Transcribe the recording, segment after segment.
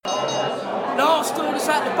Lost orders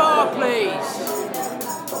at the bar, please.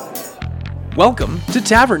 Welcome to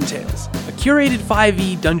Tavern Tales, a curated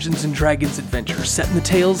 5e Dungeons & Dragons adventure set in the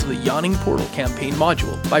tales of the Yawning Portal campaign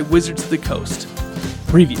module by Wizards of the Coast.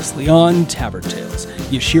 Previously on Tavern Tales,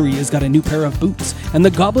 Yashiria's got a new pair of boots, and the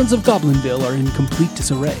goblins of Goblinville are in complete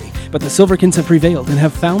disarray. But the Silverkins have prevailed and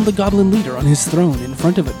have found the goblin leader on his throne in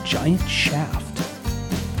front of a giant shaft.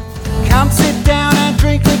 Come sit down and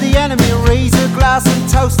drink with the enemy, raise a glass and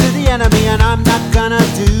toast to the enemy, and I'm not gonna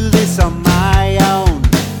do this on my own.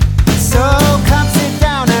 So come sit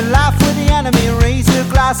down and laugh with the enemy, raise a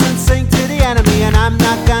glass and sing to the enemy, and I'm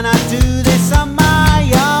not gonna do this on my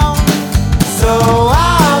own. So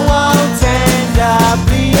I won't end up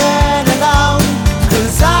being alone,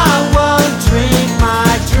 'cause I won't drink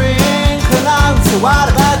my drink alone. So what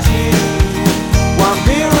about you? One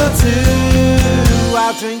beer or two,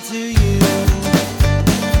 I'll drink to you.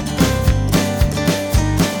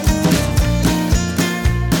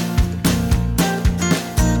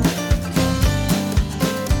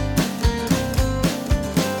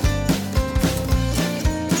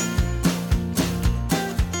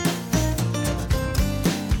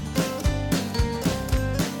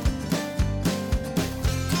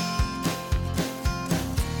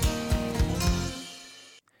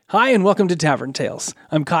 Hi, and welcome to Tavern Tales.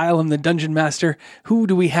 I'm Kyle, I'm the Dungeon Master. Who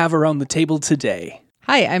do we have around the table today?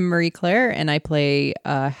 Hi, I'm Marie Claire, and I play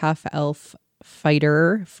a half-elf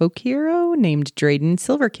fighter folk hero named Drayden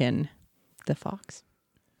Silverkin, the fox.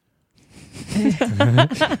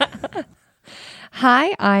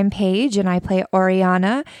 Hi, I'm Paige, and I play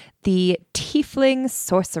Oriana, the tiefling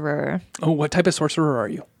sorcerer. Oh, what type of sorcerer are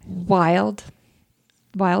you? Wild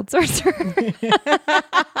sorcerer.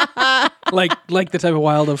 Like the type of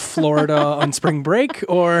wild of Florida on spring break,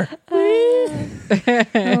 or Oh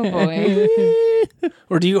boy.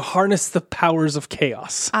 or do you harness the powers of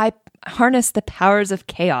chaos? I harness the powers of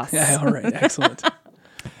chaos. Yeah, all right, excellent.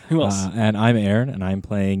 Who else? And I'm Aaron, and I'm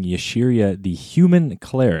playing Yashiria, the human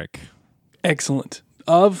cleric. Excellent.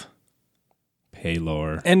 Of?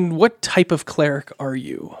 Paylor. And what type of cleric are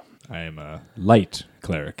you? I am a light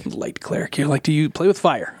cleric. Light cleric. You like to play with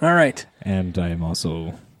fire. All right. And I am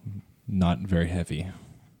also not very heavy.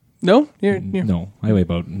 No? You're No, I weigh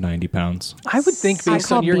about 90 pounds. I would think I based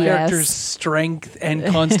call on your BS. character's strength and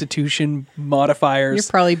constitution modifiers You're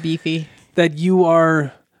probably beefy. that you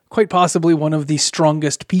are quite possibly one of the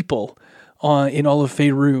strongest people in all of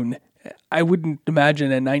Faerun. I wouldn't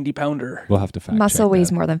imagine a 90-pounder. We'll have to fact Muscle check weighs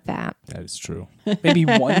that. more than fat. That is true. Maybe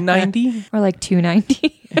 190? Or like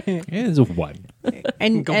 290. It is a one.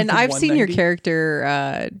 And Going for I've seen your 190?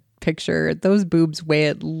 character picture. Those boobs weigh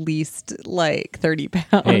at least like 30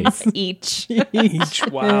 pounds Hey, Each. Each.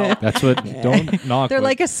 Wow. that's what. Don't knock. They're what-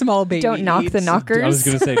 like a small baby. Don't knock the each. knockers. I was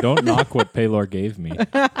going to say, don't knock what Paylor gave me.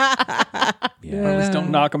 Or at least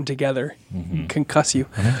don't knock them together. Concuss you.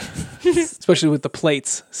 Especially with the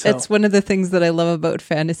plates. So. It's one of the things that I love about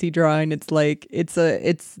fantasy drawing. It's like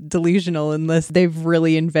it's delusional unless they've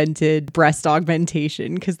really invented breast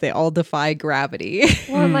augmentation because they all defy gravity.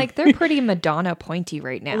 Well, like they're pretty Madonna pointy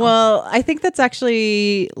right now. Well, I think that's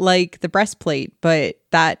actually like the breastplate, but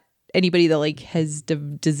that anybody that like has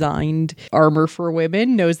designed armor for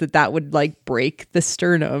women knows that would like break the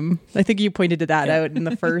sternum. I think you pointed to that out in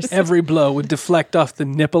the first. Every blow would deflect off the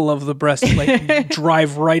nipple of the breastplate and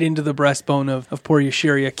drive right into the breastbone of poor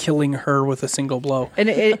Yashiria, killing her with a single blow. And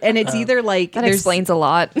it's either like that explains a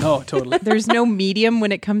lot. Oh, totally. There's no medium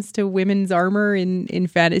when it comes to women's armor in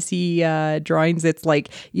fantasy drawings. It's like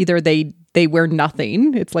either they wear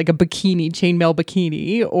nothing. It's like a bikini, chainmail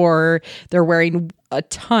bikini, or they're wearing a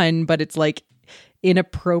ton, but it's like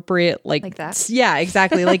inappropriate, like that? Yeah,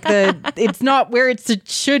 exactly. Like it's not where it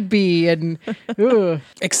should be, and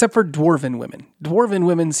Except for dwarven women. Dwarven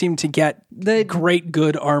women seem to get The- great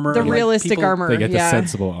good armor. the Like, realistic people- armor. They get yeah. the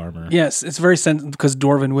sensible armor. Yes, it's very sensible because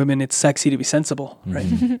dwarven women, it's sexy to be sensible,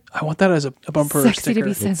 right? I want that as a bumper Sexy sticker. to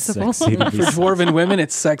be It's sensible. sexy to be For dwarven women,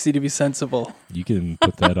 it's sexy to be sensible. You can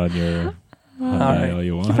put that on your right. all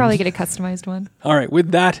you want. You probably get a customized one. All right,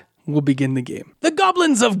 with that, we'll begin the game. The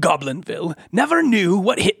goblins of Goblinville never knew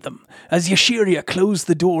what hit them as Yashiria closed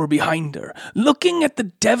the door behind her, looking at the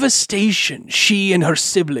devastation she and her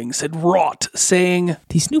siblings had wrought, saying,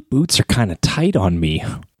 These new boots are kind of tight on me.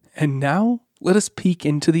 And now, let us peek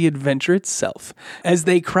into the adventure itself, as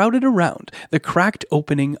they crowded around the cracked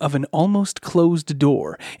opening of an almost closed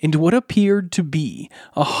door into what appeared to be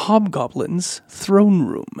a hobgoblin's throne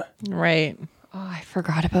room. Right. Oh, I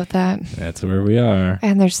forgot about that. That's where we are.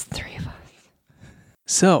 And there's 3 of us.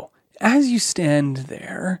 So, as you stand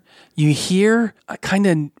there, you hear a kind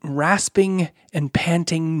of rasping and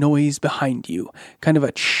panting noise behind you, kind of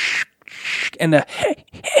a and a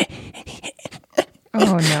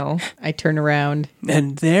Oh no. I turn around.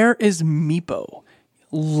 and there is Meepo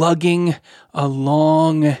lugging a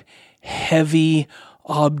long, heavy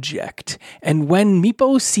object. And when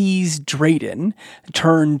Meepo sees Drayden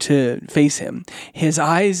turn to face him, his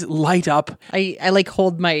eyes light up. I like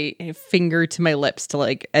hold my finger to my lips to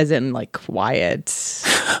like, as in like quiet.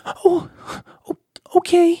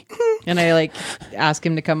 Okay. And I like ask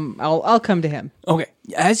him to come. I'll come to him. Okay.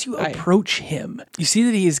 As you approach him, you see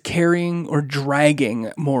that he is carrying or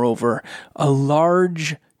dragging, moreover, a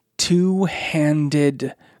large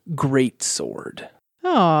two-handed greatsword.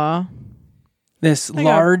 Aw. This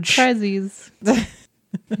large, Prezzies.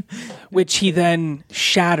 which he then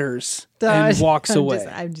shatters and walks away.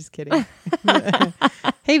 I'm just kidding.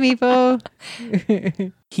 Hey, Meepo.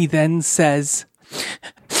 He then says,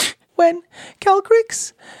 when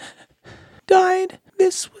Calcrix died,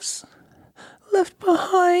 this was left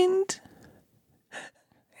behind.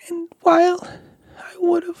 And while I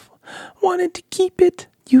would have wanted to keep it,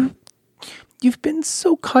 you've been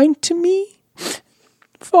so kind to me,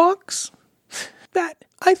 Fox, that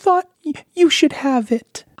I thought you should have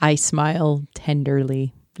it. I smile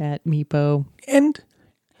tenderly at Meepo. And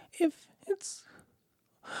if it's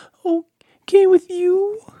okay with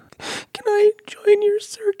you, can I join your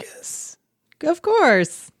circus? Of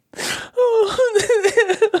course. Oh,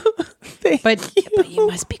 thank But you. you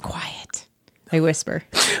must be quiet. I whisper.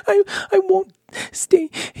 I won't stay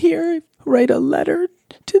here. Write a letter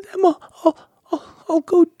to them. I'll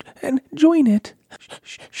go and join it.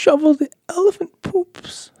 Shovel the elephant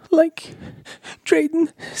poops like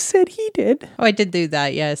Drayden said he did. Oh, I did do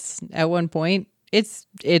that, yes. At one point.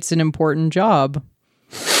 It's an important job.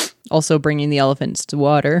 Also bringing the elephants to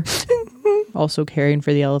water. Also caring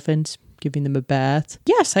for the elephants, giving them a bath.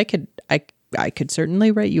 Yes, I could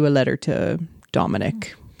certainly write you a letter to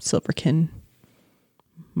Dominic Silverkin,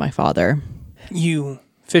 my father. You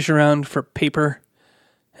fish around for paper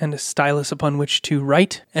and a stylus upon which to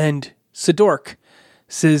write, and Sidork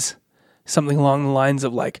says something along the lines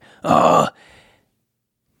of like, no,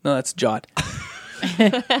 that's Jot.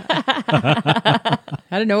 I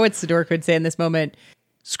don't know what Sidork would say in this moment.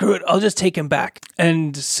 Screw it, I'll just take him back.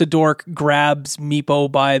 And Sidork grabs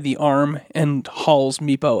Meepo by the arm and hauls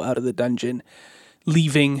Meepo out of the dungeon,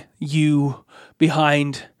 leaving you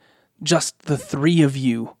behind, just the three of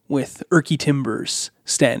you with Erky Timbers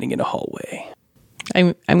standing in a hallway.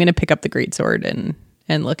 I'm going to pick up the greatsword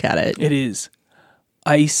and look at it. It is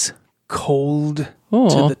ice cold to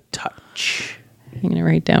the touch. I'm going to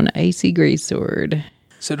write down icy greatsword.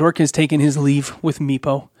 Sidork has taken his leave with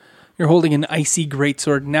Meepo. You're holding an icy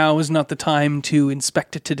greatsword. Now is not the time to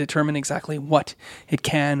inspect it to determine exactly what it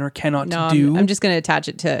can or cannot do. I'm just going to attach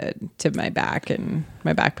it to my back and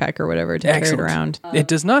my backpack or whatever to carry it around. It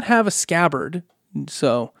does not have a scabbard,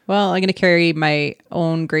 so... Well, I'm going to carry my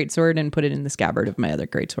own greatsword and put it in the scabbard of my other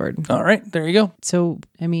greatsword. All right, there you go. So,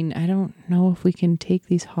 I mean, I don't know if we can take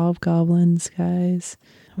these hobgoblins, guys.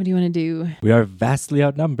 What do you want to do? We are vastly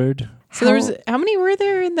outnumbered. So how many were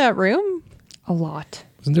there in that room? A lot.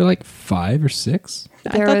 Wasn't there like 5 or 6?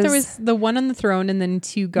 I thought there was the one on the throne and then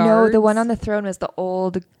 2 guards. No, the one on the throne was the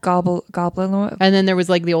old goblin. And then there was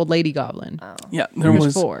like the old lady goblin. Yeah, there There's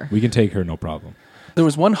was 4. We can take her, no problem. There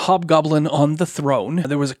was one hobgoblin on the throne.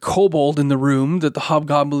 There was a kobold in the room that the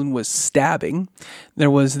hobgoblin was stabbing.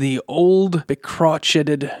 There was the old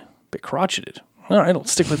becrotcheted. All right, I'll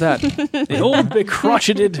stick with that. The old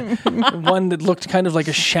becrotcheted one that looked kind of like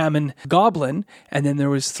a shaman goblin. And then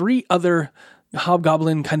there was 3 other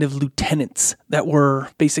hobgoblin kind of lieutenants that were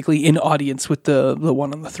basically in audience with the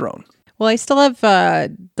one on the throne. Well, I still have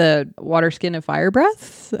the water skin of fire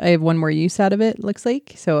breath. I have one more use out of it, looks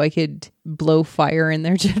like. So I could blow fire in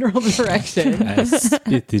their general direction. I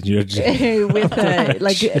spit in your With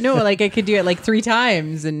I could do it like 3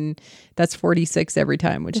 times, and that's 46 every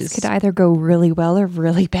time, which This could either go really well or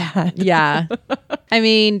really bad. yeah. I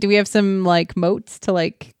mean, do we have some like moats to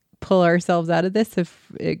like pull ourselves out of this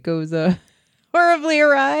if it goes horribly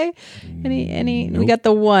awry? Any Nope. We got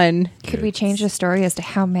the one. Could we change the story as to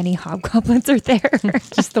how many hobgoblins are there?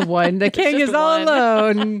 Just the one. The king is all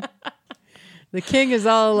alone. The king is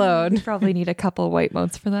all alone. Probably need a couple white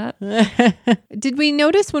motes for that. Did we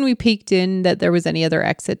notice when we peeked in that there was any other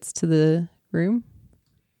exits to the room?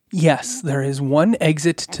 Yes, there is one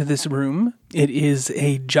exit to this room. It is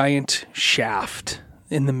a giant shaft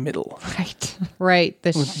in the middle. Right,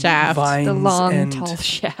 the shaft. Vines The long, and tall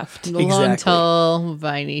shaft. The long, Exactly. tall,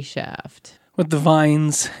 viney shaft. with the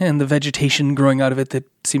vines and the vegetation growing out of it that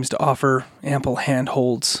seems to offer ample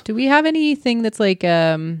handholds. Do we have anything that's like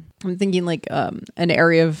I'm thinking like an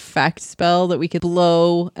area of effect spell that we could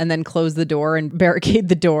blow and then close the door and barricade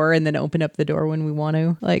the door and then open up the door when we want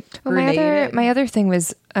to. Like Well, grenade it. my other thing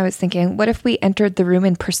was, I was thinking, what if we entered the room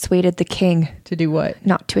and persuaded the king To do what?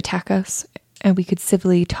 not to attack us? And we could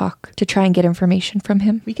civilly talk to try and get information from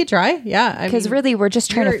him. We could try. Yeah. Because really, we're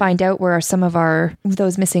just trying to find out where some of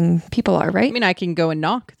those missing people are, right? I mean, I can go and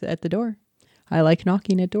knock at the door. I like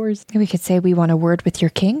knocking at doors. And we could say we want a word with your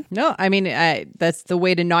king. No, I mean, that's the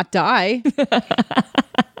way to not die.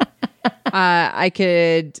 I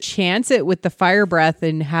could chance it with the fire breath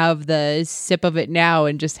and have the sip of it now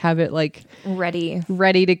and just have it like Ready.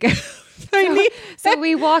 ready to go. So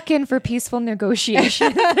we walk in for peaceful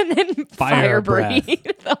negotiation and then fire breath. breathe.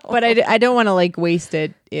 But I don't want to like waste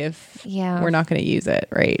it if Yeah. we're not going to use it,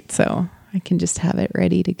 right? So I can just have it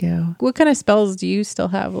ready to go. What kind of spells do you still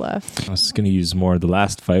have left? I was going to use more of the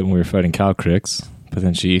last fight when we were fighting Calcrix, but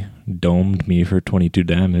then she domed me for 22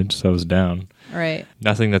 damage, so I was down. Right.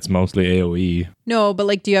 Nothing that's mostly AoE. No, but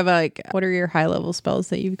like, do you have what are your high level spells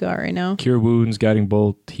that you've got right now? Cure Wounds, Guiding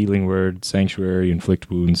Bolt, Healing Word, Sanctuary, Inflict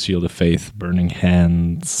Wounds, Shield of Faith, Burning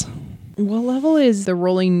Hands. What level is the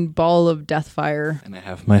rolling ball of Deathfire? And I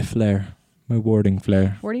have my Flare, my Warding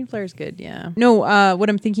Flare. Warding Flare is good, yeah. No, what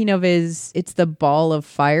I'm thinking of is it's the ball of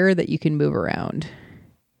fire that you can move around.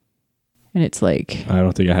 And it's like, I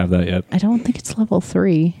don't think I have that yet. I don't think it's level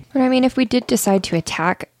 3. But I mean, if we did decide to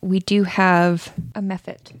attack, we do have a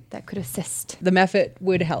method that could assist. The Mephit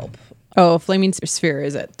would help. Oh, Flaming Sphere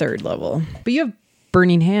is at 3rd level. But you have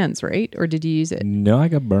Burning Hands, right? Or did you use it? No, I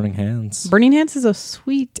got Burning Hands. Burning Hands is a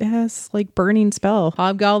sweet ass like burning spell.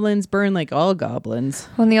 Hobgoblins burn like all goblins.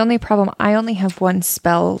 Well, and the only problem, I only have one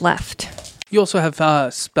spell left. You also have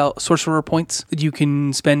sorcerer points that you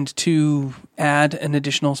can spend to add an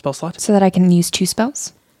additional spell slot. So that I can use 2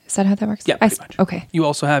 spells? Is that how that works? Yeah, pretty much. Okay. You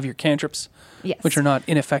also have your cantrips, Yes. which are not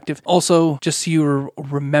ineffective. Also, just so you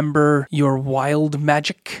remember your wild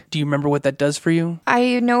magic. Do you remember what that does for you?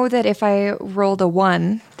 I know that if I rolled a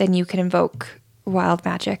 1, then you can invoke wild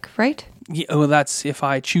magic, right? Yeah, well, that's if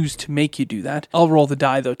I choose to make you do that. I'll roll the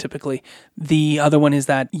die, though, typically. The other one is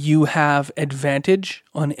that you have advantage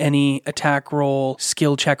on any attack roll,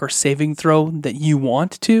 skill check, or saving throw that you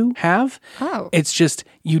want to have. Oh. It's just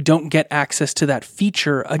you don't get access to that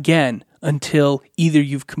feature again until either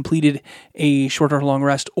you've completed a short or long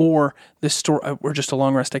rest or the story, or just a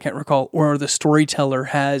long rest, I can't recall, or the storyteller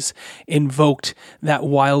has invoked that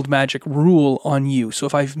wild magic rule on you. So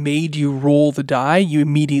if I've made you roll the die, you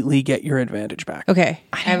immediately get your advantage back. Okay,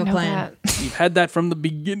 I have a know plan. You've had that from the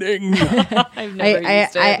beginning. I've never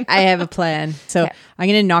used it. I have a plan. So Okay. I'm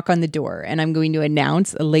going to knock on the door and I'm going to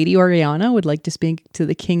announce Lady Oriana would like to speak to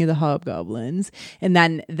the King of the Hobgoblins. And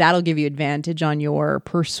then that'll give you advantage on your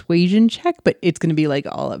persuasion check, but it's going to be like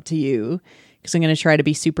all up to you. Because I'm going to try to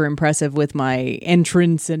be super impressive with my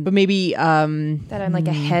entrance but maybe That I'm like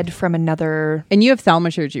a head from another. and you have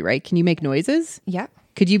thaumaturgy, right? Can you make noises? Yeah.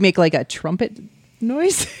 Could you make like a trumpet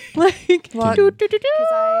noise? Like Well, because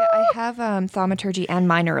I have thaumaturgy and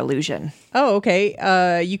minor illusion. oh,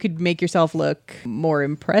 okay. You could make yourself look more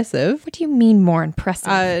impressive. What do you mean more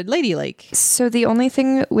impressive? Ladylike. So the only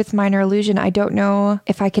thing with minor illusion, I don't know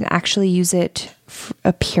if I can actually use it for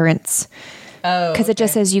appearance. Oh, Because it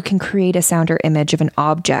just says you can create a sound or image of an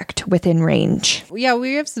object within range. Yeah,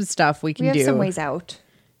 we have some stuff we can We have do some ways out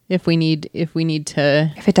if we need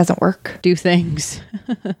to if it doesn't work. do things.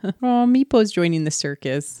 Oh, Meepo's joining the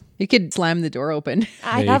circus. You could slam the door open.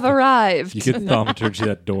 I Yeah, have arrived. You could thaumaturgy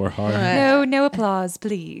that door hard. No applause,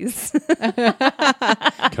 please.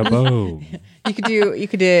 Kaboom. You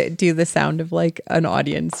could do the sound of like an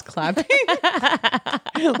audience clapping,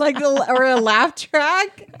 like or a laugh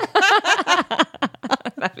track.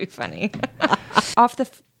 That'd be funny. Off the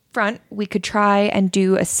front, we could try and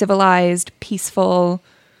do a civilized, peaceful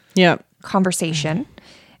Yeah. conversation.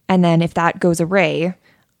 And then if that goes awry,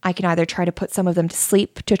 I can either try to put some of them to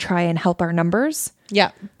sleep to try and help our numbers.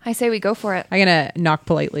 Yeah. I say we go for it. I'm gonna knock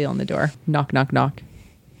politely on the door. Knock, knock, knock.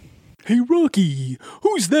 Hey, Rocky,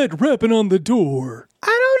 who's that rapping on the door? I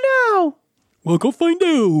don't know. Well, go find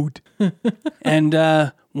out. And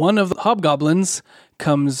one of the hobgoblins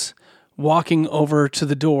comes walking over to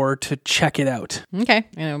the door to check it out. Okay.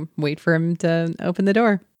 I'm gonna wait for him to open the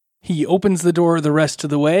door. He opens the door the rest of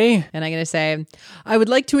the way. And I'm going to say, I would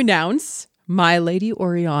like to announce my Lady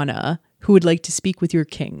Oriana, who would like to speak with your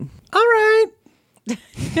king. All right.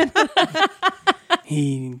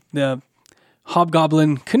 The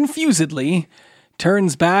hobgoblin confusedly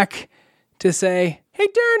turns back to say, hey,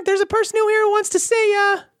 Dern, there's a person who here who wants to say,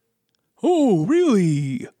 Oh,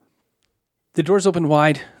 really? The doors open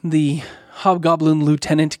wide. The hobgoblin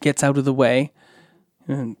lieutenant gets out of the way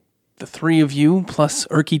and the three of you plus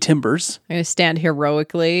Erky Timbers. I'm going to stand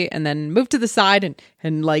heroically and then move to the side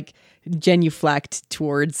and like genuflect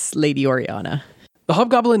towards Lady Oriana. The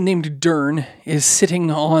hobgoblin named Dern is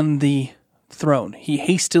sitting on the throne. He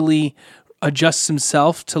hastily adjusts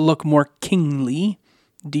himself to look more kingly.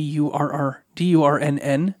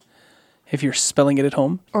 D-U-R-R-N-N, if you're spelling it at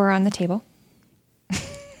home. Or on the table.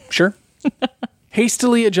 Sure.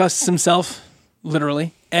 Hastily adjusts himself,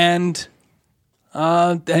 literally, and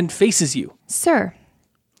faces you. Sir,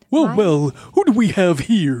 Well, who do we have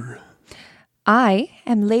here? I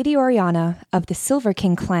am Lady Oriana of the Silver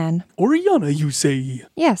King clan. Oriana, you say?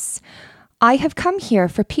 Yes, I have come here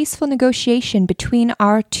for peaceful negotiation between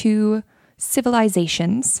our two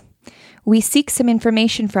civilizations. We seek some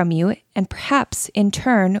information from you, and perhaps, in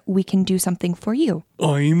turn, we can do something for you.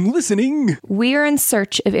 I'm listening. We are in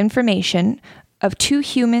search of information of 2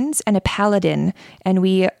 humans and a paladin, and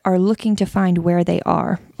we are looking to find where they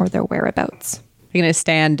are, or their whereabouts. I'm going to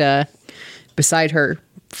stand beside her,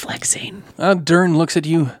 flexing. Dern looks at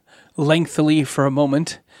you lengthily for a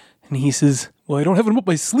moment, and he says, well, I don't have them up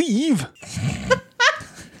my sleeve.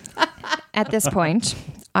 At this point,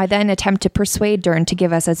 I then attempt to persuade Dern to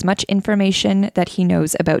give us as much information that he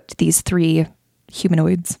knows about these 3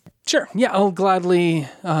 humanoids. Sure, yeah, I'll gladly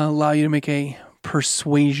allow you to make a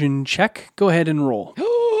persuasion check. Go ahead and roll.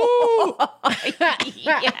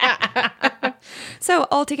 So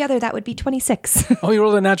altogether, that would be 26. Oh, you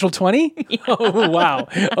rolled a natural 20? Yeah. Oh, wow.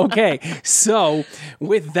 Okay. So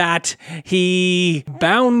with that, he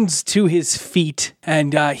bounds to his feet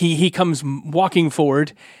and he comes walking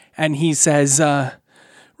forward and he says,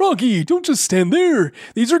 Rocky, don't just stand there.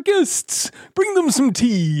 These are guests. Bring them some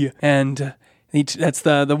tea. And that's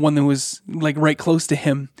the one that was like right close to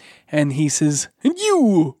him. And he says, and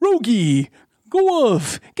you, Rogi, go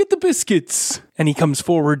off, get the biscuits. And he comes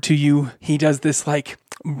forward to you. He does this like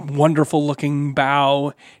wonderful looking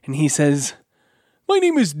bow. And he says, my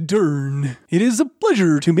name is Dern. It is a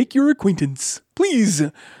pleasure to make your acquaintance. Please,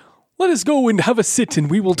 let us go and have a sit and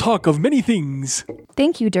we will talk of many things.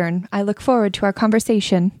 Thank you, Dern. I look forward to our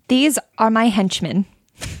conversation. These are my henchmen.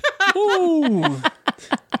 Oh,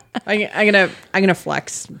 I'm gonna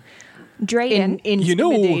flex Drayden.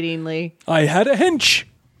 intimidatingly. I had a hench.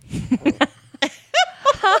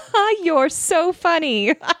 You're so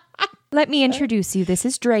funny. Let me introduce you. This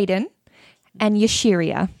is Drayden and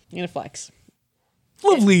Yashiria. I'm gonna flex.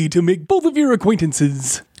 Lovely to make both of your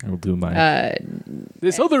acquaintances. I'll do mine.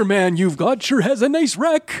 This other man you've got sure has a nice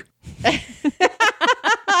rack.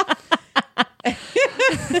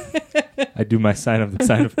 I do my sign of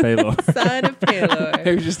Palor. Son of Palor.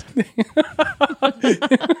 I was just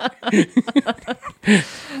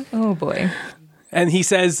Oh, boy. and he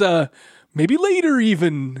says, maybe later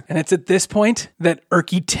even. And it's at this point that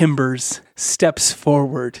Erky Timbers steps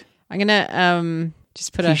forward. I'm gonna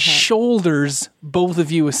just put He a shoulders both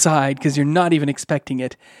of you aside because you're not even expecting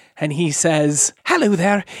it. And he says, hello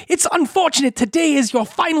there. It's unfortunate today is your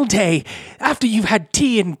final day. After you've had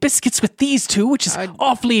tea and biscuits with these two, which is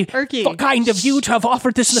awfully Erky. kind of you to have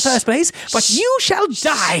offered this in the first place. But you shall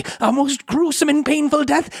die a most gruesome and painful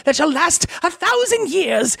death that shall last 1,000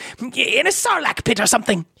 years in a sarlacc pit or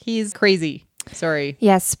something. He's crazy. Sorry.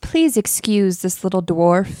 Yes, please excuse this little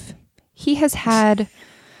dwarf. He has had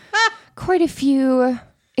quite a few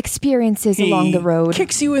experiences along the road.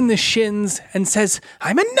 Kicks you in the shins and says,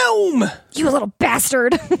 I'm a gnome. You little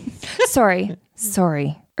bastard. Sorry.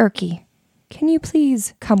 Erky, can you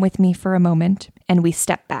please come with me for a moment? And we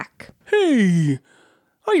step back. Hey,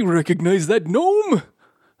 I recognize that gnome.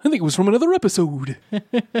 I think it was from another episode.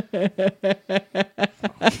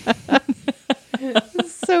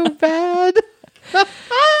 So bad.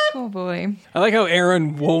 Oh, boy. I like how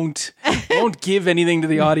Aaron won't give anything to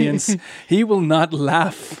the audience. He will not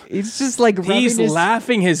laugh. He's just like He's rubbing his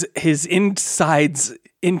laughing his insides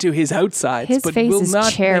into his outsides. His but face will is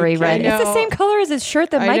not cherry make red. any- It's the know. same color as his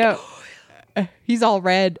shirt that I Mike... know. He's all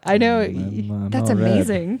red. I know. That's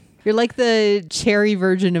amazing. You're like the cherry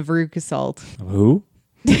version of Veruca Salt. Who?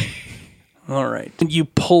 All right. You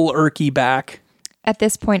pull Erky back. At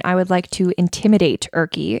this point, I would like to intimidate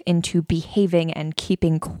Erky into behaving and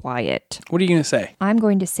keeping quiet. What are you going to say? I'm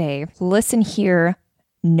going to say, listen here,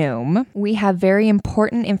 gnome. We have very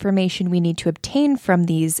important information we need to obtain from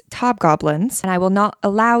these hobgoblins, and I will not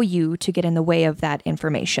allow you to get in the way of that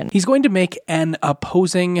information. He's going to make an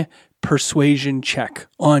opposing persuasion check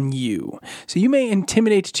on you. So you may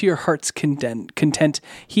intimidate to your heart's content.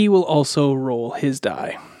 He will also roll his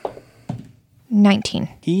die. 19.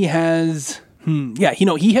 He has...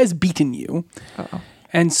 he has beaten you. Uh-oh.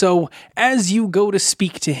 And so as you go to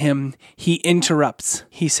speak to him, he interrupts.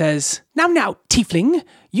 He says, Now, Tiefling,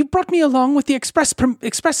 you brought me along with the express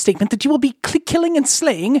statement that you will be killing and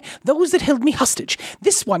slaying those that held me hostage.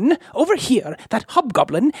 This one, over here, that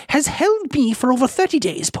hobgoblin, has held me for over 30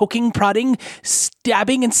 days, poking, prodding,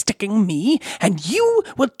 stabbing and sticking me, and you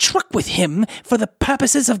will truck with him for the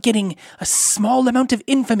purposes of getting a small amount of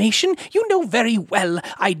information? You know very well,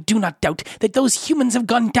 I do not doubt, that those humans have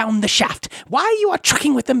gone down the shaft. Why you are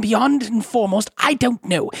trucking with them beyond and foremost, I don't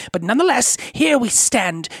know. But nonetheless, here we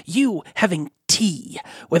stand, you having tea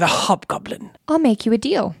with a hobgoblin. I'll make you a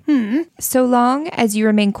deal. So long as you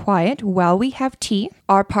remain quiet while we have tea,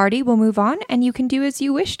 our party will move on and you can do as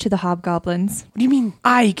you wish to the hobgoblins. What do you mean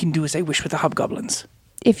I can do as I wish with the hobgoblins?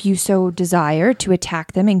 If you so desire to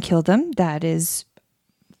attack them and kill them, that is,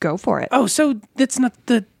 go for it. Oh, so that's not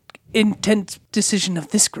the intent decision of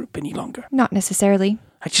this group any longer. Not necessarily.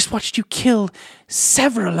 I just watched you kill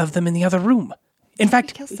several of them in the other room. In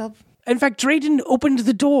fact, Drayden opened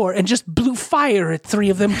the door and just blew fire at 3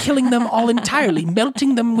 of them, killing them all entirely,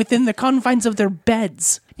 melting them within the confines of their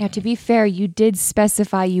beds. Now, to be fair, you did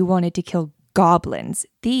specify you wanted to kill goblins.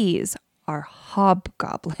 These are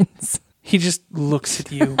hobgoblins. He just looks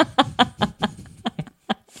at you.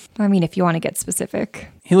 I mean, if you want to get specific.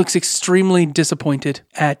 He looks extremely disappointed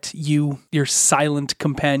at you, your silent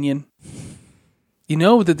companion. You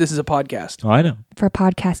know that this is a podcast. Oh, I know. For a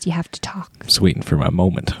podcast, you have to talk. Just waiting for my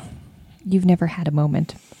moment. You've never had a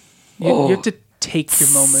moment. You have to take your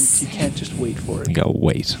moment. You can't just wait for it. You gotta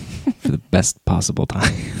wait for the best possible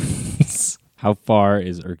time. How far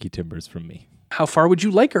is Erky Timbers from me? How far would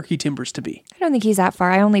you like Erky Timbers to be? I don't think he's that far.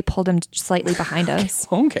 I only pulled him slightly behind us.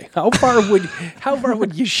 Okay. How far would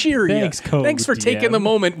Yashiria? Thanks for taking the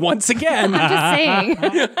moment once again. I'm just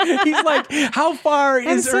saying. He's like, how far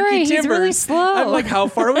is sorry, Erky Timbers? he's really slow. I'm like, how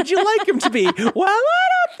far would you like him to be? Well, I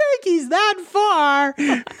don't think he's that far.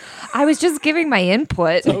 I was just giving my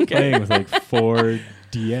input. Playing with like 4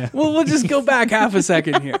 DM. Well, we'll just go back half a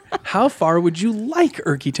second here. How far would you like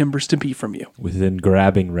Erky Timbers to be from you? Within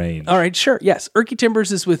grabbing range. All right, sure. Yes, Erky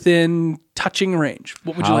Timbers is within touching range.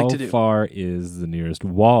 What would you like to do? How far is the nearest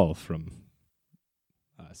wall from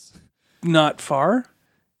us? Not far.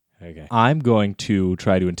 Okay. I'm going to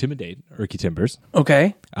try to intimidate Erky Timbers.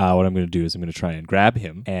 Okay. What I'm going to do is I'm going to try and grab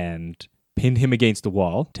him and pin him against the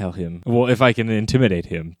wall. Tell him, well, if I can intimidate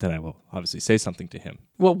him, then I will obviously say something to him.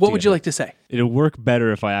 Well, what would you like to say? It'll work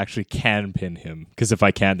better if I actually can pin him, because if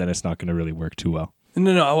I can't, then it's not going to really work too well.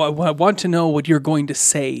 No. I want to know what you're going to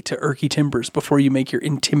say to Erky Timbers before you make your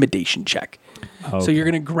intimidation check. Okay. So you're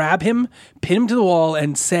going to grab him, pin him to the wall,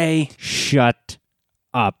 and say, "Shut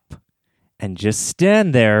up and just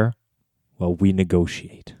stand there while we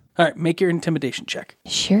negotiate." All right, make your intimidation check.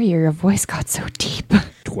 Sure, your voice got so deep.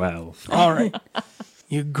 12. All right.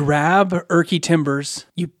 You grab Erky Timbers.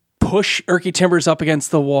 You push Erky Timbers up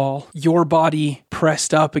against the wall. Your body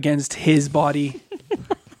pressed up against his body.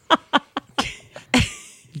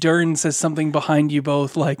 Dern says something behind you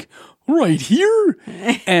both like, right here?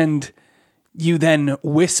 And you then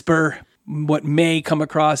whisper what may come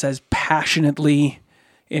across as passionately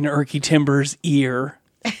in Erky Timbers' ear.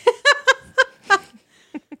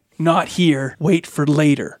 Not here, wait for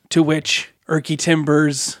later. To which Erky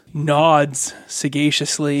Timbers nods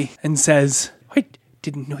sagaciously and says, I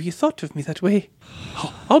didn't know you thought of me that way.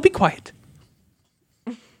 I'll be quiet.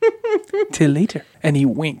 Till later. And he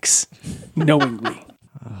winks knowingly.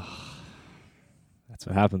 That's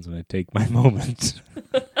what happens when I take my moment.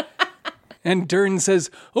 And Dern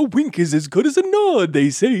says, a wink is as good as a nod,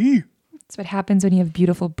 they say. That's what happens when you have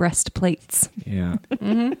beautiful breastplates. Yeah.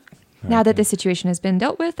 Mm-hmm. Now that the situation has been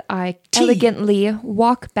dealt with, I elegantly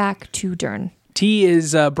walk back to Dern. Tea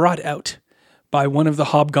is brought out by one of the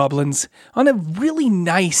hobgoblins on a really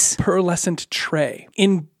nice pearlescent tray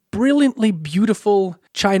in brilliantly beautiful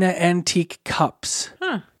china antique cups.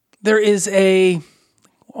 There is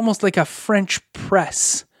almost like a French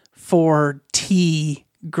press for tea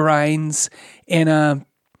grinds in a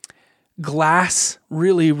glass,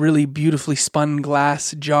 really, really beautifully spun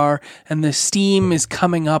glass jar, and the steam is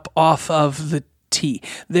coming up off of the tea.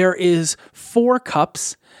 There is 4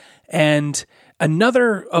 cups, and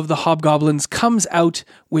another of the hobgoblins comes out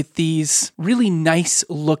with these really nice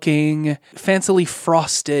looking, fancily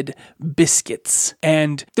frosted biscuits.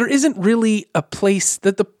 And there isn't really a place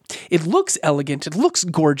that it looks elegant, it looks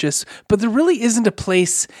gorgeous, but there really isn't a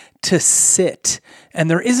place to sit. And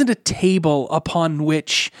there isn't a table upon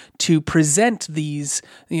which to present these,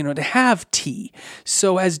 to have tea.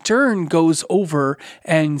 So as Dern goes over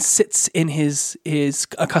and sits in his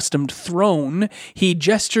accustomed throne, he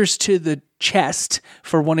gestures to the chest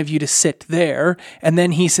for one of you to sit there. And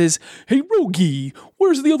then he says, hey, Rogie,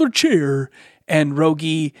 where's the other chair? And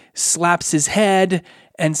Rogi slaps his head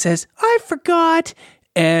and says, I forgot.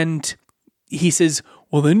 And he says,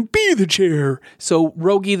 well, then be the chair. So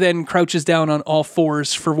Rogi then crouches down on all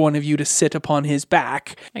fours for one of you to sit upon his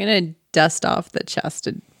back. I'm going to dust off the chest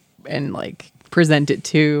and like present it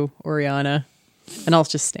to Oriana. And I'll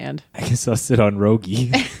just stand. I guess I'll sit on Rogi.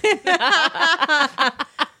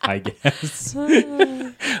 I guess.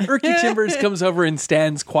 Erky Timbers comes over and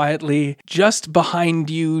stands quietly just behind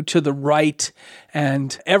you to the right.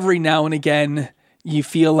 And every now and again, you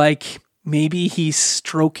feel like maybe he's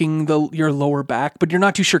stroking your lower back, but you're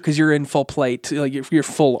not too sure because you're in full plate, like you're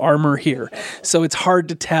full armor here. So it's hard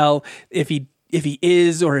to tell if he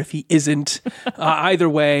is or if he isn't. Either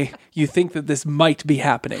way, you think that this might be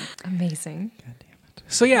happening. Amazing.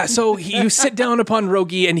 So yeah, you sit down upon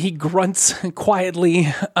Rogi and he grunts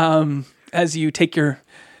quietly as you take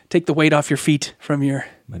the weight off your feet from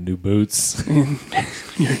my new boots. your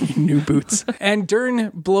new boots. And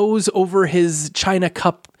Dern blows over his china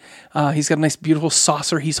cup. He's got a nice, beautiful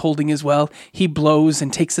saucer he's holding as well. He blows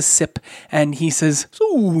and takes a sip, and he says,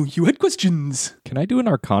 so, you had questions. Can I do an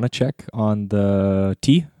Arcana check on the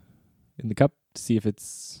tea in the cup to see if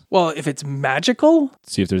it's... Well, if it's magical...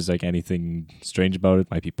 See if there's like anything strange about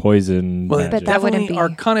it. Might be poison. Well, magic. but that wouldn't definitely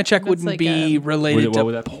be... Arcana check That's wouldn't like be related what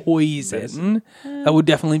would to that be? poison. That would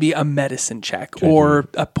definitely be a medicine check Can I or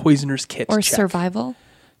a poisoner's kit Or check. survival.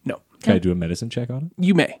 No. Can I do a medicine check on it?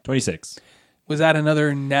 You may. 26. Was that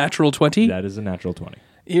another natural 20? That is a natural 20.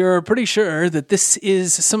 You're pretty sure that this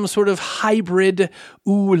is some sort of hybrid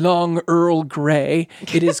oolong Earl Grey.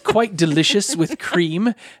 It is quite delicious with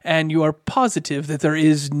cream, and you are positive that there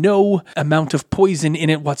is no amount of poison in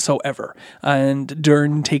it whatsoever. And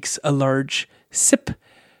Dern takes a large sip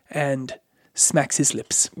and smacks his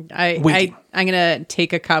lips. I'm Waiting. going to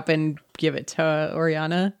take a cup and give it to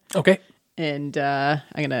Oriana. Okay. And I'm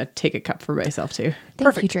going to take a cup for myself too.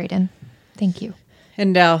 Thank you, Drayden. Thank you.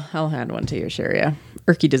 And I'll hand one to Yashiria.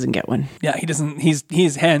 Erky doesn't get one. Yeah, he doesn't.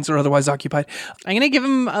 His hands are otherwise occupied. I'm gonna give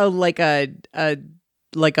him a look of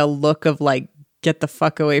like, get the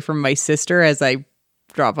fuck away from my sister as I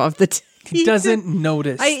drop off the tea. He doesn't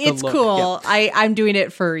notice. It's the look. cool. Yeah. I'm doing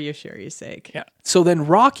it for Yashiri's sake. Yeah. So then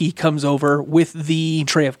Rocky comes over with the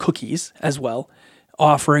tray of cookies as well,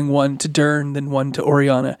 offering one to Dern, then one to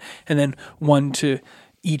Oriana, and then one to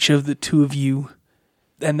each of the two of you.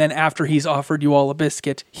 And then after he's offered you all a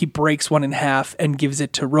biscuit, he breaks one in half and gives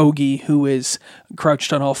it to Rogi, who is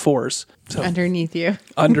crouched on all fours. So Underneath you.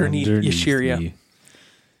 underneath Yashiria. me.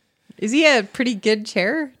 Is he a pretty good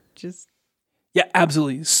chair? Just Yeah,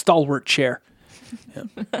 absolutely. Stalwart chair. Yeah.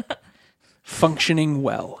 Functioning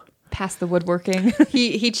well. Past the woodworking.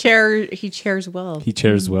 he chairs well. He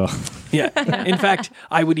chairs well. Yeah. In fact,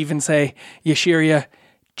 I would even say Yashiria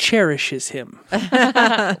cherishes him.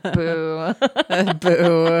 Boo.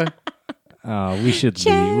 Boo. Oh, we should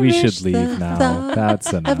leave. We should leave now.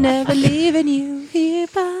 That's enough. Never leaving you here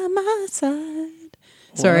by my side.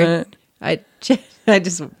 Sorry. What? I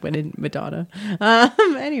just went in Madonna.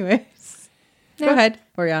 Anyways. Go No. ahead,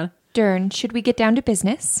 Oriana. Dern, should we get down to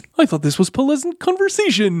business? I thought this was pleasant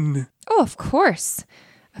conversation. Oh, of course.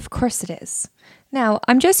 Of course it is. Now,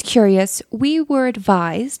 I'm just curious. We were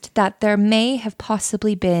advised that there may have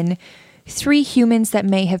possibly been 3 humans that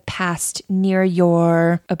may have passed near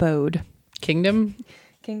your abode. Kingdom?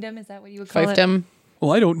 Kingdom, is that what you would call it? Fiefdom?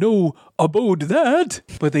 Well, I don't know about that,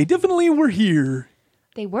 but they definitely were here.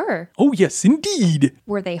 They were. Oh, yes, indeed.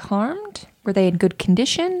 Were they harmed? Were they in good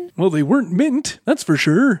condition? Well, they weren't mint, that's for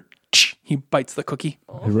sure. He bites the cookie.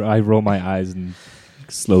 I roll my eyes and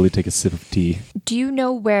slowly take a sip of tea. Do you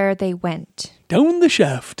know where they went? Down the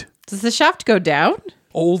shaft. Does the shaft go down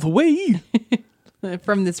All the way.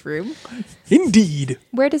 from this room? Indeed.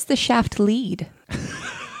 Where does the shaft lead?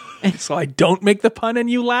 So I don't make the pun and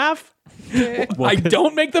you laugh? I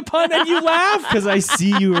don't make the pun and you laugh? Because I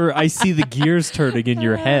see the gears turning in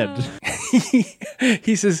your head.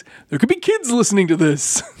 He says, there could be kids listening to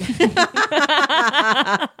this.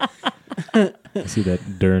 I see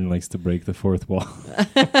that Dern likes to break the fourth wall.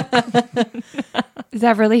 Is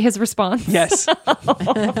that really his response? Yes.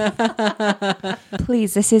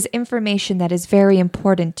 Please, this is information that is very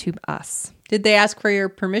important to us. Did they ask for your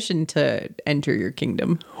permission to enter your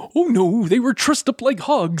kingdom? Oh no, they were trussed up like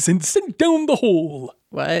hogs and sent down the hole.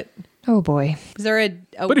 What? Oh boy. Is there a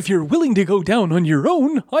But if you're willing to go down on your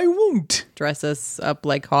own, I won't. dress us up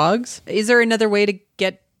like hogs? Is there another way to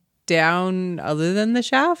get down other than the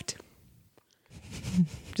shaft?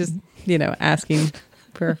 Just, asking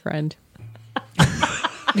for a friend.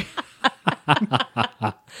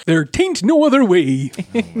 There tain't no other way.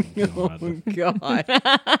 God.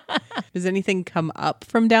 Does anything come up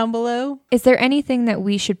from down below? Is there anything that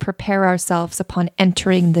we should prepare ourselves upon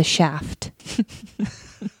entering the shaft?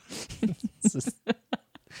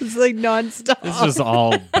 It's like nonstop. It's just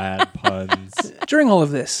all bad puns. During all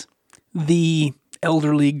of this, the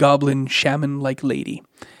elderly goblin shaman-like lady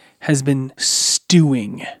has been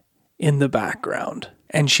stewing in the background,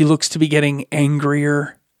 and she looks to be getting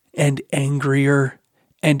angrier and angrier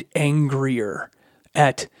and angrier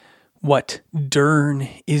at what Dern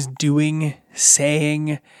is doing,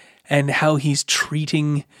 saying, and how he's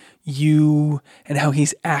treating you, and how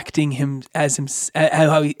he's acting him as him,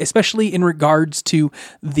 especially in regards to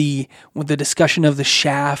the discussion of the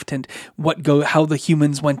shaft and how the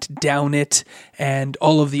humans went down it, and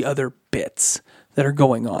all of the other bits that are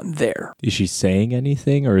going on there. Is she saying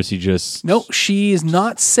anything, or is he just... No, she is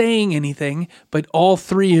not saying anything, but all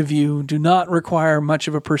three of you do not require much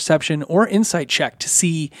of a perception or insight check to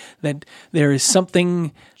see that there is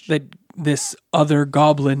something that this other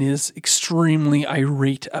goblin is extremely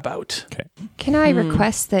irate about. Okay. Can I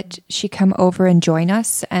request that she come over and join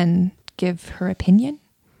us and give her opinion?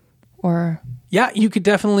 Or Yeah, you could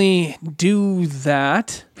definitely do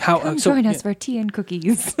that. come join us for tea and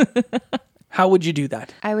cookies. How would you do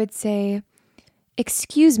that? I would say,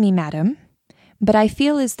 excuse me, madam, but I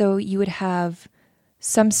feel as though you would have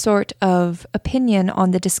some sort of opinion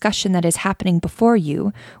on the discussion that is happening before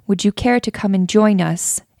you. Would you care to come and join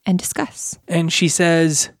us and discuss? And she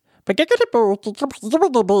says, And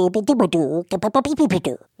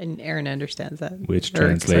Aaron understands that. Which Or,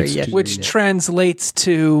 translates sorry, yeah. to... which translates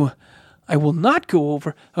to, I will not go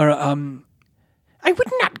over, or, I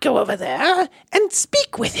would not go over there and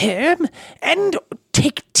speak with him and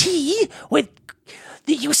take tea with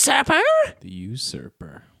the usurper. The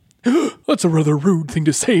usurper. That's a rather rude thing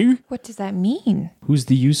to say. What does that mean? Who's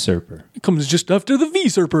the usurper? It comes just after the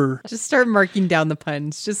usurper. Just start marking down the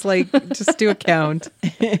puns. Just do a count.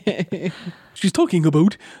 She's talking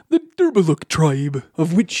about the Durbaluk tribe,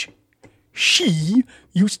 of which she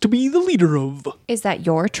used to be the leader of. Is that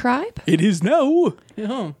your tribe? It is now.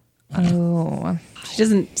 Oh. Oh. She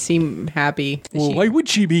doesn't seem happy. Well, why would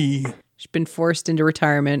she be? She's been forced into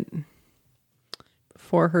retirement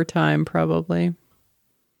before her time, probably.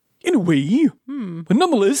 In a way. But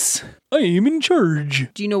nonetheless, I am in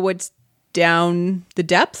charge. Do you know what's down the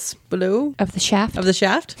depths below Of the shaft? of the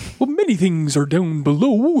shaft? Well, many things are down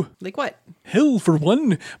below. Like what? Hell, for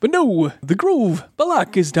one. But no, the Grove,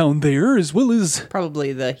 Balak is down there, as well as...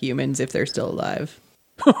 Probably the humans if they're still alive.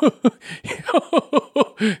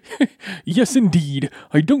 Yes, indeed.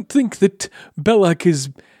 I don't think that Balak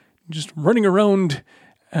is just running around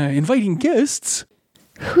inviting guests.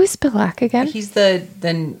 Who's Balak again? He's the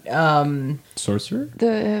Sorcerer?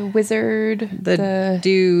 The wizard. the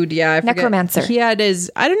dude, yeah, I forget. Necromancer. He had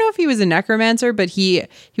his, I don't know if he was a necromancer, but he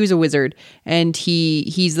was a wizard, and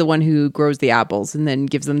he's the one who grows the apples and then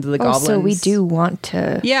gives them to the goblins. So we do want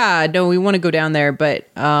to. Yeah, no, we want to go down there, but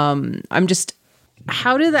I'm just,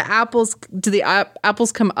 how do the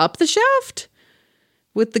apples come up the shaft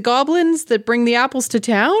with the goblins that bring the apples to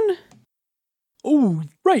town? Oh,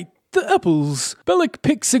 right, the apples. Balak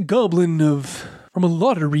picks a goblin from a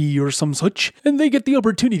lottery or some such, and they get the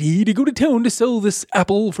opportunity to go to town to sell this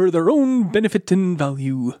apple for their own benefit and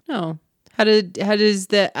value. Oh, how does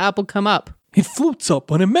the apple come up? It floats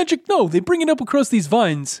up on a magic... No, they bring it up across these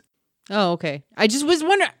vines. Oh, okay. I just was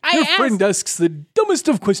wondering. Your friend asks the dumbest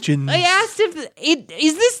of questions. I asked if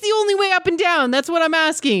is this the only way up and down? That's what I'm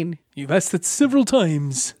asking. You've asked that several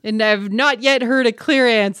times. And I've not yet heard a clear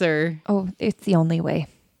answer. Oh, it's the only way.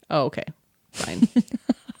 Oh, okay. Fine.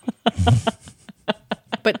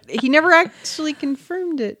 But he never actually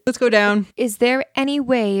confirmed it. Let's go down. Is there any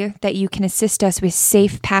way that you can assist us with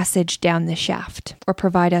safe passage down the shaft or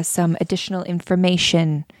provide us some additional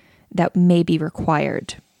information that may be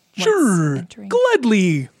required? once Sure, entering?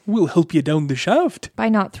 gladly. We'll help you down the shaft. By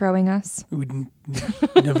not throwing us? We'd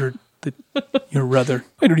never... You're rather...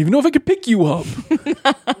 I don't even know if I could pick you up.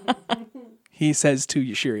 He says to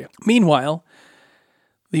Yashiria. Meanwhile,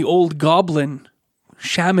 the old goblin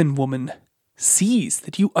shaman woman sees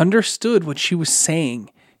that you understood what she was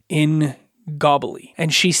saying in Gobbly.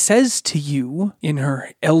 And she says to you in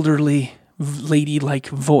her elderly, ladylike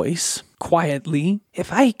voice, quietly,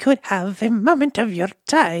 "If I could have a moment of your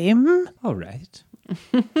time." All right.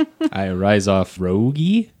 I rise off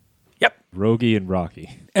Rogi. Yep. Rogi and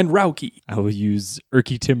Rocky. And Rauki. I will use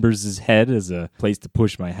Urky Timbers' head as a place to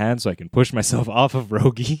push my hand so I can push myself off of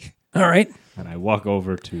Rogi. All right. And I walk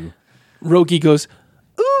over to... Rogi goes,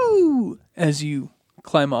 "Ooh," as you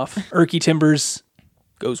climb off. Urky Timbers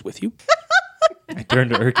goes with you. I turn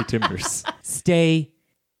to Urky Timbers. Stay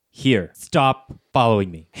Here, stop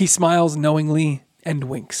following me. He smiles knowingly and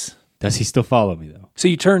winks. Does he still follow me, though? So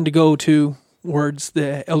you turn to go towards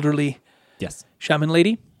the elderly Yes. shaman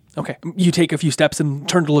lady. Okay. You take a few steps and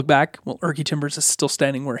turn to look back. Well, Erky Timbers is still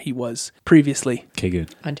standing where he was previously. Okay,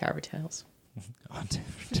 good. On Tower Tales.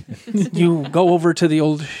 You go over to the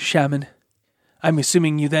old shaman. I'm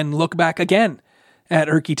assuming you then look back again at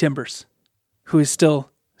Erky Timbers, who is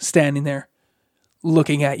still standing there,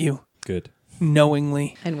 looking at you Good.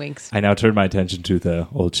 knowingly. And winks. I now turn my attention to the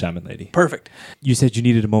old shaman lady. Perfect. You said you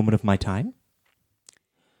needed a moment of my time?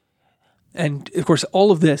 And, of course,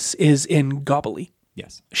 all of this is in Gobbly.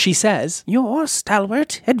 Yes. She says, You're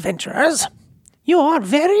stalwart adventurers. You are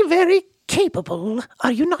very, very capable,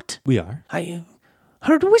 are you not? We are. I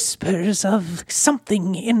heard whispers of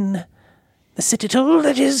something in the citadel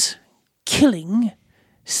that is killing,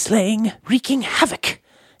 slaying, wreaking havoc.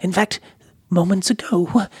 In fact, moments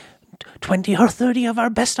ago, 20 or 30 of our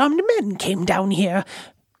best armed men came down here,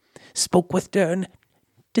 spoke with Dern,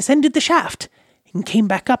 descended the shaft, and came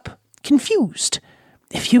back up, confused.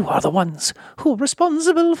 If you are the ones who are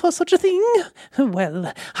responsible for such a thing,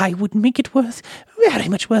 well, I would make it very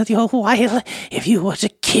much worth your while if you were to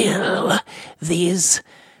kill these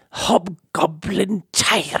hobgoblin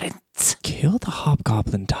tyrants. Kill the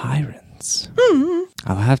hobgoblin tyrants.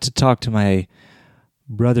 I'll have to talk to my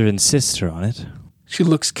brother and sister on it. she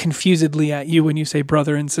looks confusedly at you when you say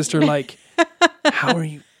brother and sister, like, how are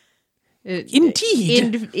you?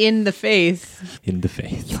 Indeed. In the faith. In the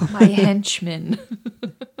faith. My henchmen.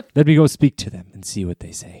 Let me go speak to them and see what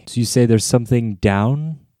they say. So you say there's something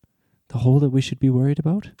down the hole that we should be worried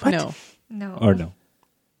about? What? No. No. Or no?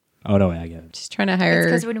 Oh, no, I get it. Just trying to hire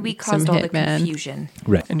Because when we caused some all the hitman. confusion.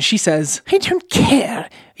 Right. And she says, I don't care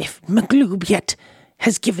if Magloob yet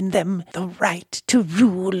has given them the right to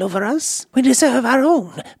rule over us. We deserve our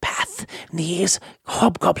own path. These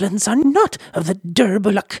hobgoblins are not of the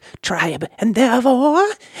Durbuluk tribe, and therefore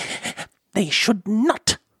they should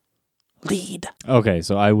not lead. Okay,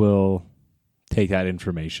 so I will take that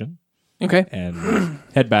information okay. and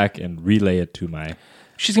head back and relay it to my...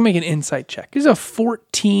 She's going to make an insight check. There's a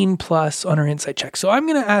 14 plus on her insight check. So I'm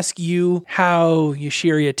going to ask you how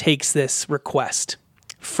Yashiria takes this request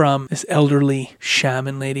from this elderly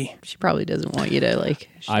shaman lady. She probably doesn't want you to like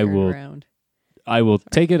share I will- it around. I will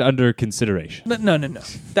take it under consideration. No.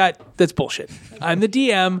 That's bullshit. I'm the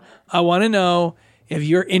DM. I want to know if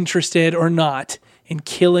you're interested or not in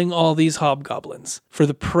killing all these hobgoblins for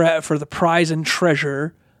the prize and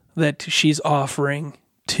treasure that she's offering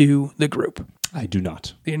to the group. I do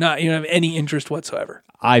not. You don't have any interest whatsoever.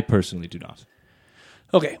 I personally do not.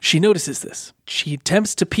 Okay, she notices this. She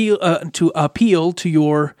attempts to appeal to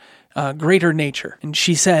your greater nature, and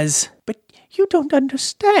she says, But you don't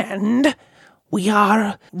understand. We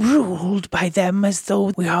are ruled by them as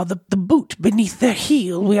though we are the boot beneath their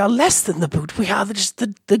heel. We are less than the boot. We are just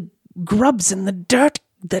the grubs in the dirt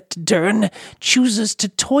that Dern chooses to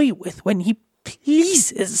toy with when he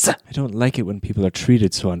pleases. I don't like it when people are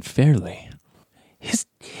treated so unfairly.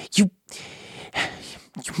 You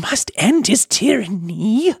must end his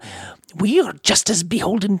tyranny. We are just as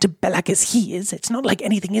beholden to Belak as he is. It's not like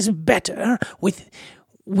anything is better with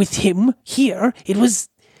him here. It was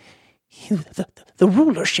the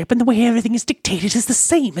rulership and the way everything is dictated is the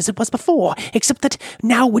same as it was before, except that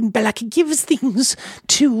now when Belak gives things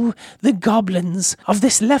to the goblins of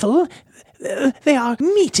this level, they are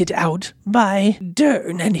meted out by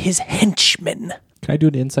Dern and his henchmen. Can I do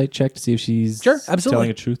an insight check to see if she's Sure, absolutely. telling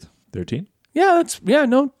the truth? 13?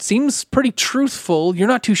 Seems pretty truthful. You're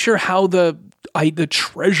not too sure how the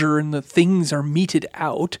treasure and the things are meted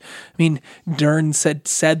out. I mean, Dern said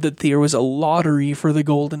that there was a lottery for the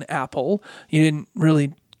golden apple. You didn't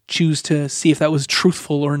really choose to see if that was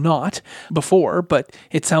truthful or not before, but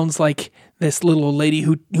it sounds like this little old lady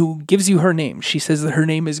who gives you her name. She says that her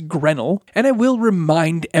name is Grenell. And I will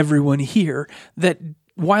remind everyone here that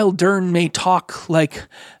while Dern may talk like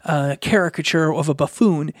a caricature of a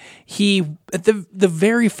buffoon, the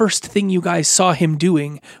very first thing you guys saw him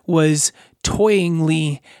doing was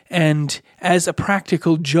toyingly and as a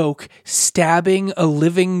practical joke stabbing a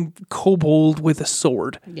living kobold with a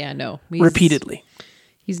sword Yeah, no. repeatedly.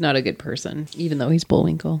 He's not a good person, even though he's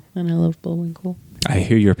Bullwinkle, and I love Bullwinkle. I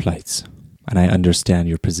hear your plights, and I understand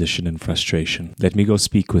your position and frustration. Let me go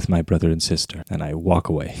speak with my brother and sister, and I walk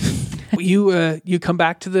away. You come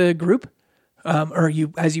back to the group,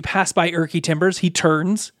 as you pass by Erky Timbers, he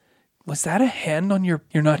turns. Was that a hand on your?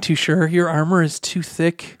 You're not too sure. Your armor is too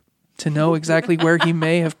thick to know exactly where he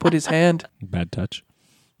may have put his hand. Bad touch.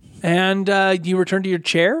 And you return to your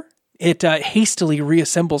chair. It hastily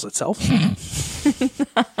reassembles itself.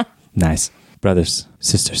 Nice. Brothers,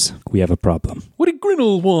 sisters, we have a problem. What did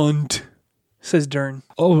Grinnell want? Says Dern.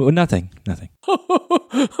 Oh, nothing.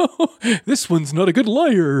 This one's not a good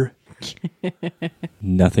liar.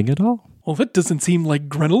 Nothing at all. Well, that doesn't seem like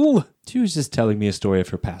Grinnell. She was just telling me a story of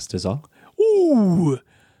her past is all. Ooh,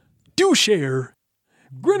 do share.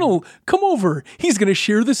 Grinnell, come over. He's going to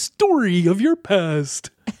share the story of your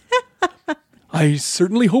past. I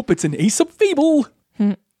certainly hope it's an Aesop fable.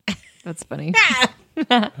 That's funny.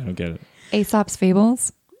 I don't get it. Aesop's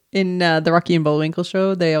Fables. In the Rocky and Bullwinkle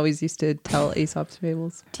show, they always used to tell Aesop's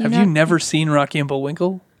fables. Have you never seen Rocky and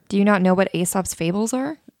Bullwinkle? Do you not know what Aesop's Fables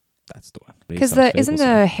are? That's the one. Because isn't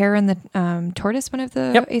the hare and the tortoise one of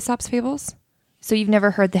the Aesop's Fables? So you've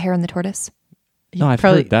never heard the hare and the tortoise? No, I've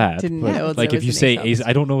probably heard that. didn't but, know like there if was you an say Aesop's.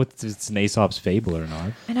 I don't know if it's an Aesop's fable or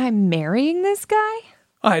not. And I'm marrying this guy?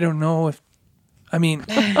 I don't know if... I mean,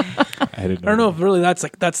 I don't know if really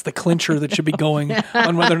that's the clincher that should be going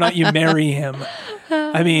on whether or not you marry him.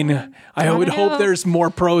 I mean, I would hope there's more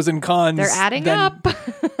pros and cons. They're adding up.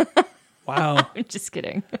 Wow. I'm just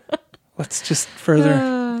kidding. Let's just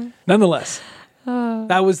further. Nonetheless,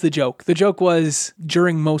 that was the joke. The joke was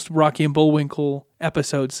during most Rocky and Bullwinkle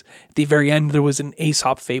episodes, at the very end, there was an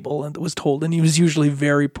Aesop fable and it was told, and he was usually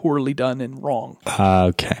very poorly done and wrong.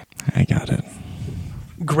 Okay, I got it.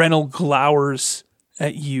 Grinnell glowers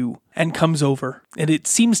at you and comes over, and it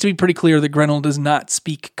seems to be pretty clear that Grinnell does not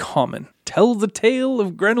speak common. Tell the tale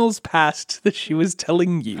of Grinnell's past that she was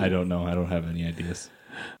telling you. I don't know. I don't have any ideas.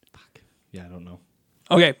 Fuck. Yeah, I don't know.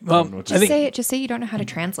 Okay, well, Just say you don't know how to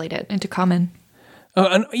translate it into common.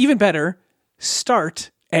 And even better,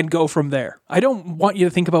 start and go from there. I don't want you to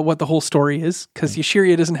think about what the whole story is, because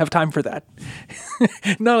Yashiria doesn't have time for that.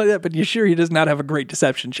 Not only that, but Yashiria does not have a great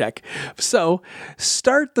deception check. So,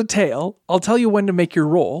 start the tale. I'll tell you when to make your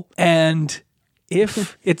roll, and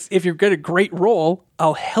if you get a great roll,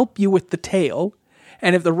 I'll help you with the tale.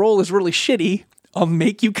 And if the roll is really shitty, I'll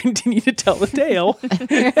make you continue to tell the tale. And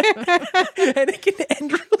it can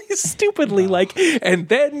end really stupidly, like, and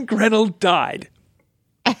then Grinnell died.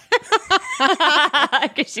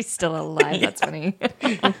 Because she's still alive. That's funny.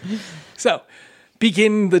 So,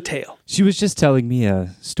 begin the tale. She was just telling me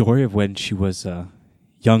a story of when she was a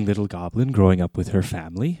young little goblin growing up with her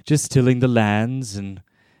family, just tilling the lands and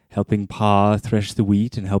helping Pa thresh the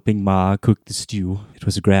wheat and helping Ma cook the stew. It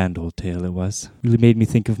was a grand old tale, it was. Really made me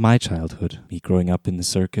think of my childhood. Me growing up in the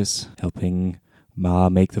circus, helping Ma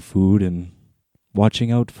make the food and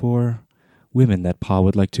watching out for women that Pa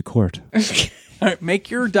would like to court. All right, make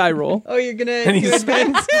your die roll. Oh, you're gonna. And he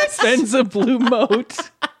spends a blue mote.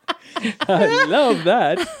 I love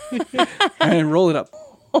that. And roll it up.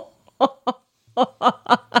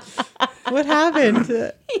 What happened?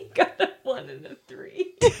 He got a 1 and a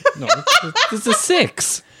 3. No, it's a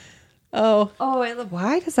 6. Oh,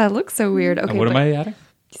 why does that look so weird? Okay, What am I adding?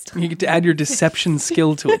 You get to add your deception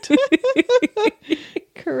skill to it.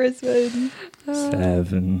 Charisma.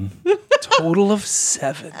 7. Total of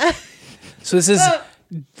 7. So this is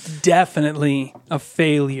definitely a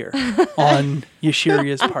failure on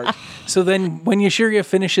Yashiria's part. So then when Yashiria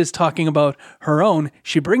finishes talking about her own,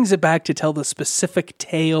 she brings it back to tell the specific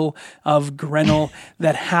tale of Grinnell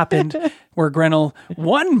that happened where Grinnell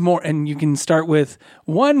and you can start with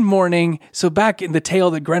one morning. So back in the tale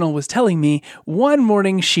that Grinnell was telling me, one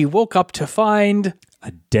morning she woke up to find A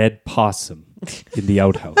dead possum in the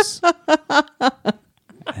outhouse.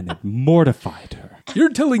 And it mortified her. You're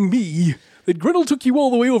telling me that Grinnell took you all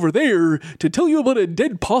the way over there to tell you about a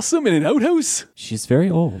dead possum in an outhouse? She's very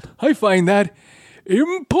old. I find that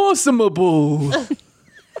impossible.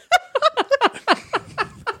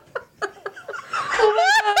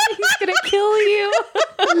 he's gonna kill you.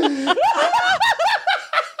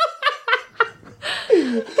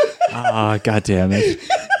 Ah, God damn it.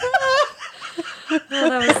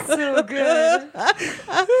 That was so good.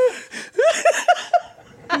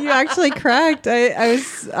 You actually cracked. I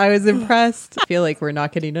was impressed. I feel like we're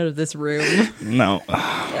not getting out of this room. No.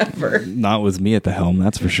 Not with me at the helm,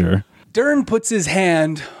 that's for sure. Dern puts his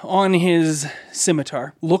hand on his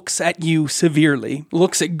scimitar, looks at you severely,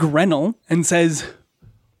 looks at Grinnell, and says,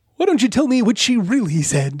 "Why don't you tell me what she really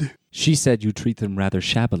said?" She said you treat them rather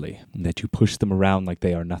shabbily, and that you push them around like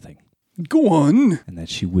they are nothing, Go on. and that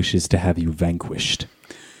she wishes to have you vanquished.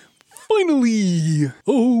 Finally.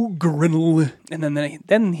 Oh, Grinnell. And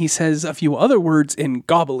then he says a few other words in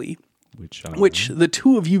Gobbly, which the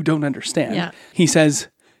two of you don't understand. Yeah. He says,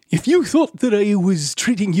 "If you thought that I was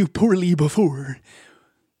treating you poorly before,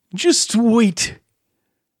 just wait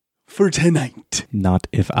for tonight." Not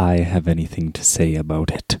if I have anything to say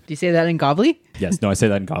about it. Do you say that in Gobbly? Yes, no, I say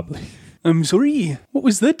that in Goblin. I'm sorry. What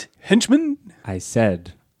was that, henchman? I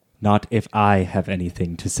said, not if I have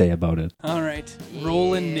anything to say about it. All right,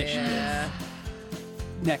 roll initiative.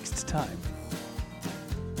 Next time.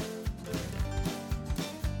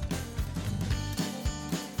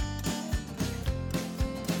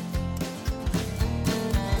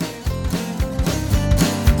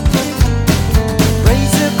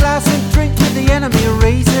 Raise a glass and drink with the enemy.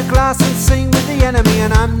 Raise a glass and sing with the enemy.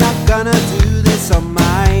 And I'm not gonna do this on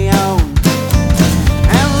my own.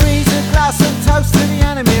 And raise a glass and toast to the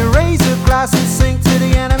enemy. Raise a glass and sing to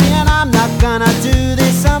the enemy. And I'm not gonna do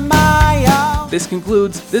this on my own. This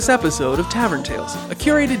concludes this episode of Tavern Tales, a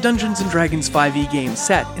curated Dungeons & Dragons 5e game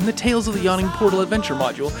set in the Tales of the Yawning Portal adventure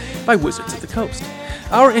module by Wizards of the Coast.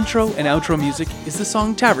 Our intro and outro music is the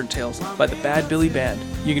song Tavern Tales by the Bad Billy Band.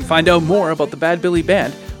 You can find out more about the Bad Billy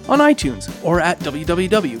Band on iTunes or at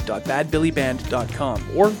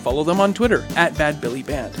www.badbillyband.com or follow them on Twitter at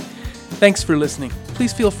badbillyband. Thanks for listening.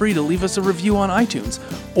 Please feel free to leave us a review on iTunes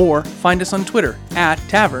or find us on Twitter at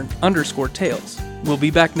tavern_tales. We'll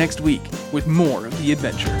be back next week with more of the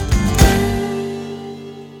adventure.